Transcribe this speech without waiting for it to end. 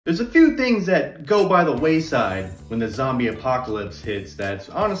There's a few things that go by the wayside when the zombie apocalypse hits that's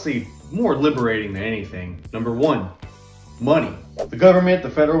honestly more liberating than anything. Number one, money. The government, the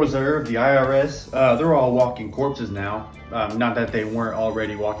Federal Reserve, the IRS, they're all walking corpses now. Not that they weren't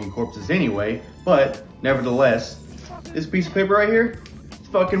already walking corpses anyway, but nevertheless, this piece of paper right here, it's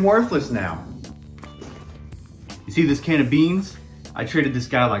fucking worthless now. You see this can of beans? I traded this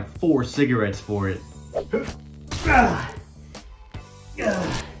guy like 4 cigarettes for it.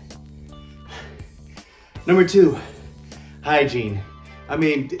 Number 2, hygiene. I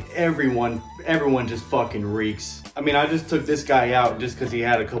mean, everyone just fucking reeks. I mean, I just took this guy out just because he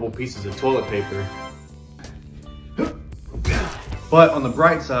had a couple pieces of toilet paper. But on the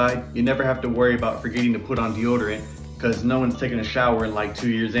bright side, you never have to worry about forgetting to put on deodorant because no one's taken a shower in like 2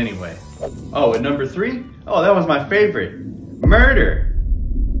 years anyway. Oh, and number 3? Oh, that was my favorite. Murder.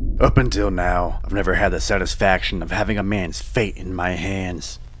 Up until now, I've never had the satisfaction of having a man's fate in my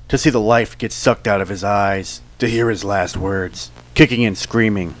hands. To see the life get sucked out of his eyes, to hear his last words, kicking and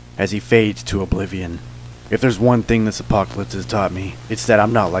screaming as he fades to oblivion. If there's one thing this apocalypse has taught me, it's that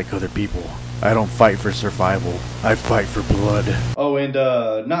I'm not like other people. I don't fight for survival, I fight for blood. Oh, and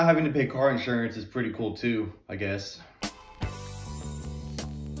not having to pay car insurance is pretty cool too, I guess.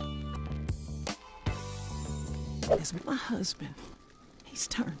 As my husband, he's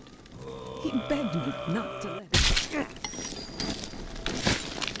turned. He begged me not to let him.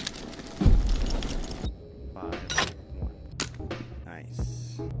 5, 1.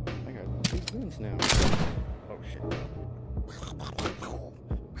 Nice. I got 2 spoons now. Oh shit.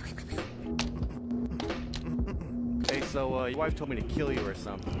 Hey, so your wife told me to kill you or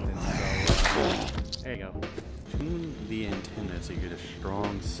something, and so there you go. Tune the antenna so you get a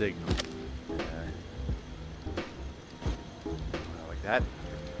strong signal. Like that.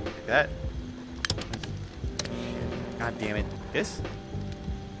 Like that. Shit. God damn it. This?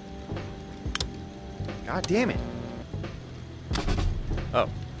 God damn it. Oh.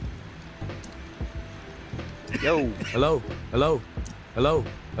 Yo. Hello? Hello? Hello?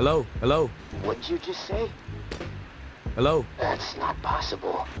 Hello? Hello? What'd you just say? Hello? That's not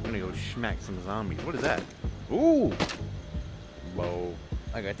possible. I'm gonna go smack some zombies. What is that? Ooh! Whoa.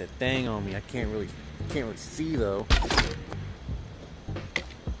 I got that thing on me. I can't really see though.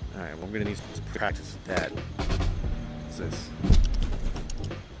 Alright, well I'm gonna need to practice with that. What's this?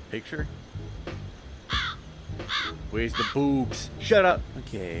 Picture? Where's the boobs? Shut up!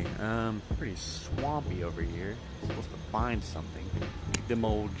 Okay, pretty swampy over here. Supposed to find something. Them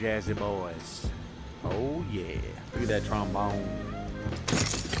old jazzy boys. Oh yeah. Look at that trombone.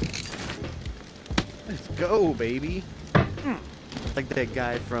 Let's go, baby. Like that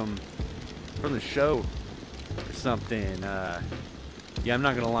guy from the show or something. Yeah, I'm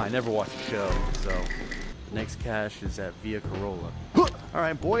not gonna lie, I never watched the show, so the next cache is at Via Corolla.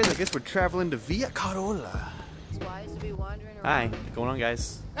 Alright boys, I guess we're traveling to Via Corolla. Hi, what's going on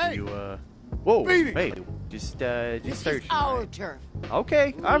guys? Hey! You whoa, hey, just searching. Our Right? turf.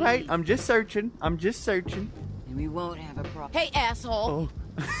 Okay, alright, I'm just searching. And we won't have a problem. Hey, asshole!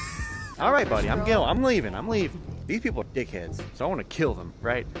 Oh. Alright buddy, I'm leaving. These people are dickheads, so I want to kill them,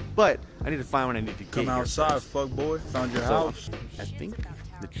 right? But I need to find what I need to get Come outside, fuck boy. Found your house. I think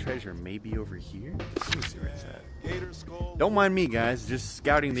the treasure may be over here. Let me see where it's at. Don't mind me, guys. Just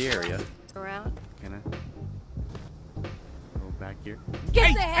scouting the area. Around? Can I go back here?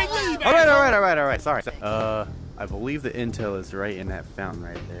 Get the hell out! All right. Sorry. I believe the intel is right in that fountain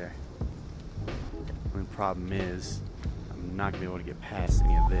right there. The only problem is, I'm not gonna be able to get past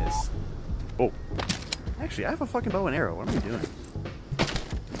any of this. Oh. Actually, I have a fucking bow and arrow. What am I doing?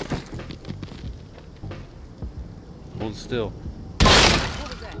 Hold still.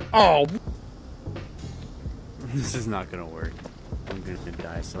 Oh! This is not gonna work. I'm gonna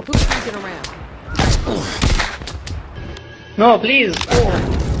die so Who's sneaking around? No, please.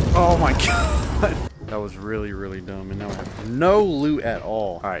 Oh my god. That was really, really dumb, and now I have no loot at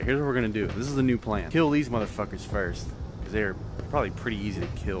all. Alright, here's what we're gonna do. This is the new plan. Kill these motherfuckers first, because they're probably pretty easy to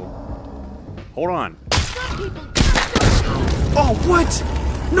kill. Hold on. Oh, what?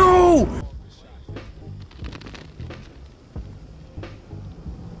 No!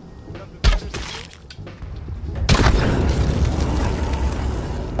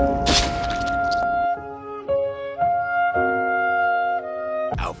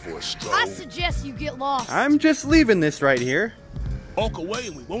 Out for a stroll. I suggest you get lost. I'm just leaving this right here. Walk away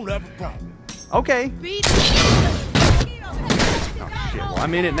and we won't have a problem. Okay. Beat Oh shit, well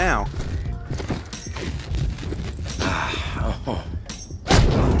I'm in it now.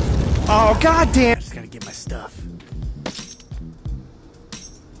 Oh god damn! I just gotta get my stuff.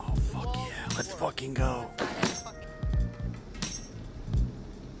 Oh fuck yeah, let's fucking go.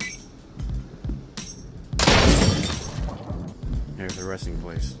 there's a resting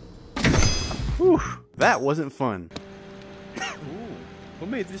place. Whew, that wasn't fun. Ooh, who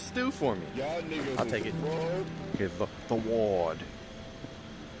made this stew for me? I'll take it. Okay, the ward.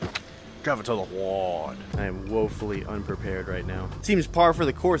 Travel to the ward. I am woefully unprepared right now. Seems par for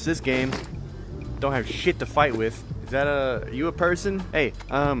the course this game. Don't have shit to fight with. Is that are you a person? Hey,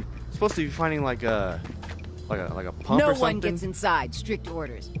 supposed to be finding like a pump or something? No one gets inside. Strict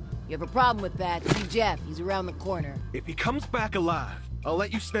orders. You have a problem with that, see Jeff. He's around the corner. If he comes back alive, I'll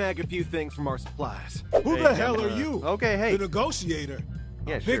let you snag a few things from our supplies. Who the hell are you? Okay, hey. The negotiator.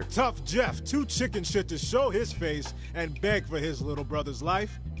 Yeah, sure. Big tough Jeff, too chicken shit to show his face and beg for his little brother's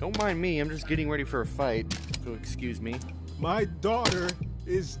life. Don't mind me, I'm just getting ready for a fight, so excuse me. My daughter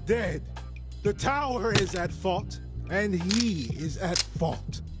is dead. The tower is at fault, and he is at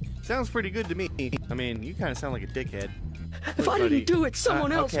fault. Sounds pretty good to me. I mean, you kind of sound like a dickhead. If I didn't do it,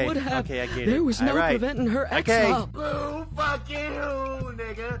 someone else okay, would have. Okay, I get it. There was no Alright. preventing her Okay. exile. Who fucking who,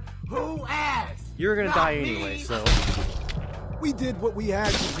 nigga? Who asked? You're gonna Not die me. anyway, so... We did what we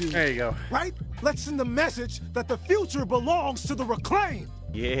had to do. There you go. Right? Let's send the message that the future belongs to the reclaimed.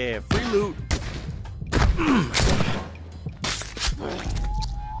 Yeah, free loot.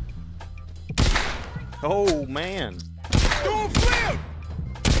 Oh, man. Don't flip!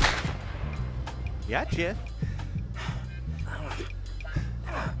 Gotcha.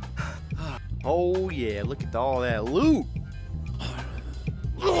 Oh, yeah, look at all that loot.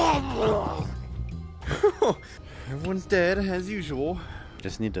 Everyone's dead, as usual.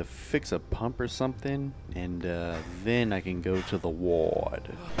 Just need to fix a pump or something, and then I can go to the ward.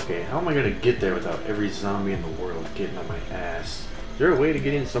 Okay, how am I gonna get there without every zombie in the world getting on my ass? Is there a way to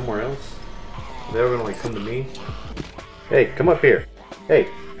get in somewhere else? Are they all gonna like come to me? Hey, come up here. Hey,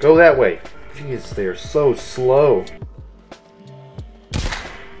 go that way. Jeez, they're so slow.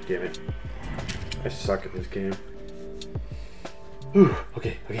 Damn it. I suck at this game. Whew,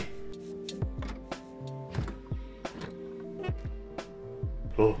 okay.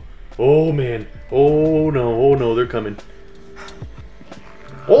 Oh man. Oh no, they're coming.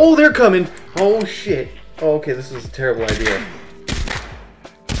 Oh, they're coming. Oh shit. Oh, okay, this is a terrible idea.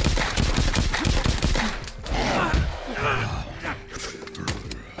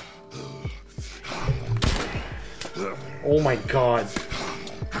 Oh my god.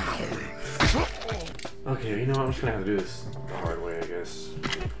 Okay, you know what? I'm just gonna have to do this the hard way, I guess.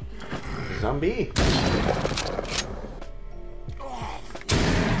 Zombie?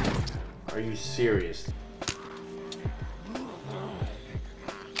 Are you serious?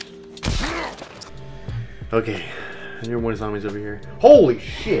 Okay, there are more zombies over here. Holy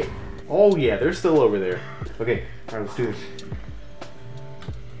shit! Oh yeah, they're still over there. Okay, alright, let's do this.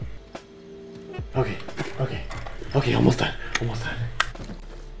 Okay, almost done.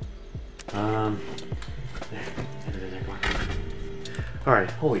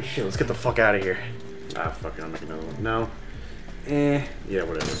 Alright, holy shit, let's get the fuck out of here. Ah, fuck it, I'll make another one. No. Yeah,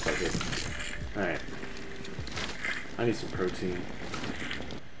 whatever, fuck it. Alright. I need some protein.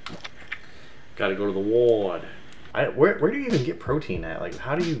 Gotta go to the ward. Where do you even get protein at? Like,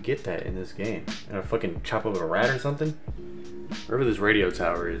 how do you get that in this game? And fucking chop up a rat or something? Wherever this radio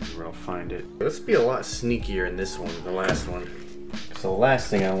tower is where I'll find it. Let's be a lot sneakier in this one than the last one. So the last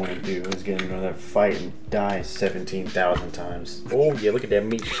thing I want to do is get into that fight and die 17,000 times. Oh yeah, look at that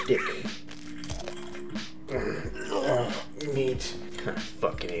meat stick. Meat.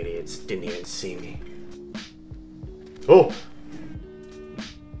 Fucking idiots. Didn't even see me. Oh!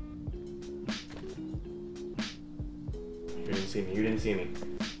 You didn't see me.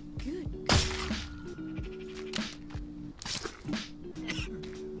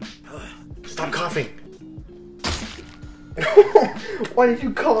 Stop coughing! Why did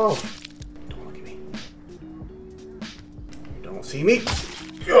you cough? Don't look at me. You don't see me?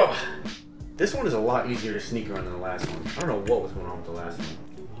 Ugh. This one is a lot easier to sneak around than the last one. I don't know what was going on with the last one.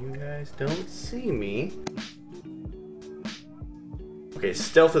 You guys don't see me. Okay,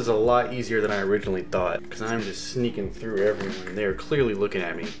 stealth is a lot easier than I originally thought, because I'm just sneaking through everyone, and they're clearly looking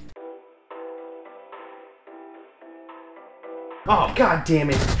at me. Oh, god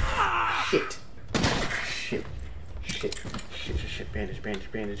damn it! Shit.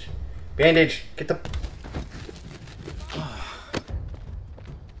 Bandage! Get the...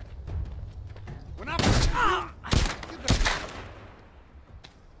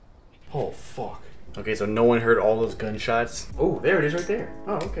 Oh, fuck. Okay, so no one heard all those gunshots. Oh, there it is right there.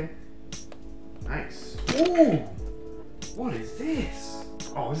 Oh, okay. Nice. Ooh! What is this?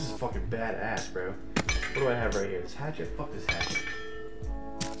 Oh, this is fucking badass, bro. What do I have right here? This hatchet? Fuck this hatchet.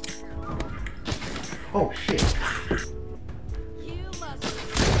 Oh, shit.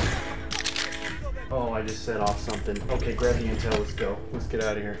 Oh, I just set off something. Okay, grab the intel, let's go. Let's get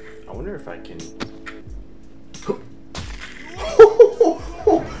out of here. I wonder if I can...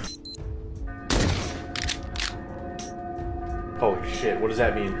 Holy shit, what does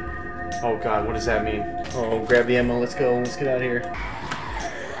that mean? Oh god, what does that mean? Oh, grab the ammo, let's go, let's get out of here.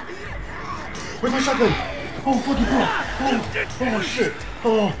 Where's my shotgun? Oh, fucking fuck. Oh, shit.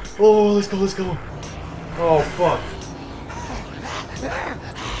 Oh, let's go, let's go. Oh, fuck.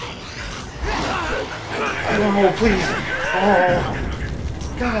 No, please.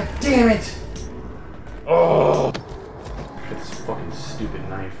 Oh, god damn it. Oh. Get this fucking stupid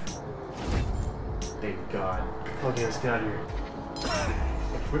knife. Thank god. Okay, let's get out of here.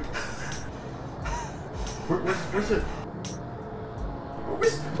 Where's the...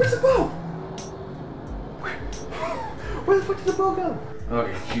 Where's the bow? Where the fuck did the bow go?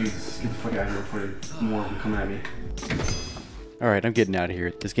 Okay, Jesus, get the fuck out of here before more of them come at me. Alright, I'm getting out of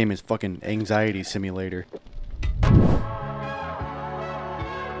here. This game is fucking anxiety simulator.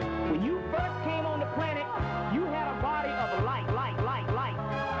 When you first came on the planet, you had a body of light.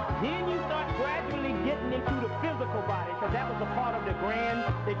 Then you start gradually getting into the physical body, because that was a part of the grand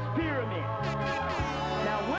experiment.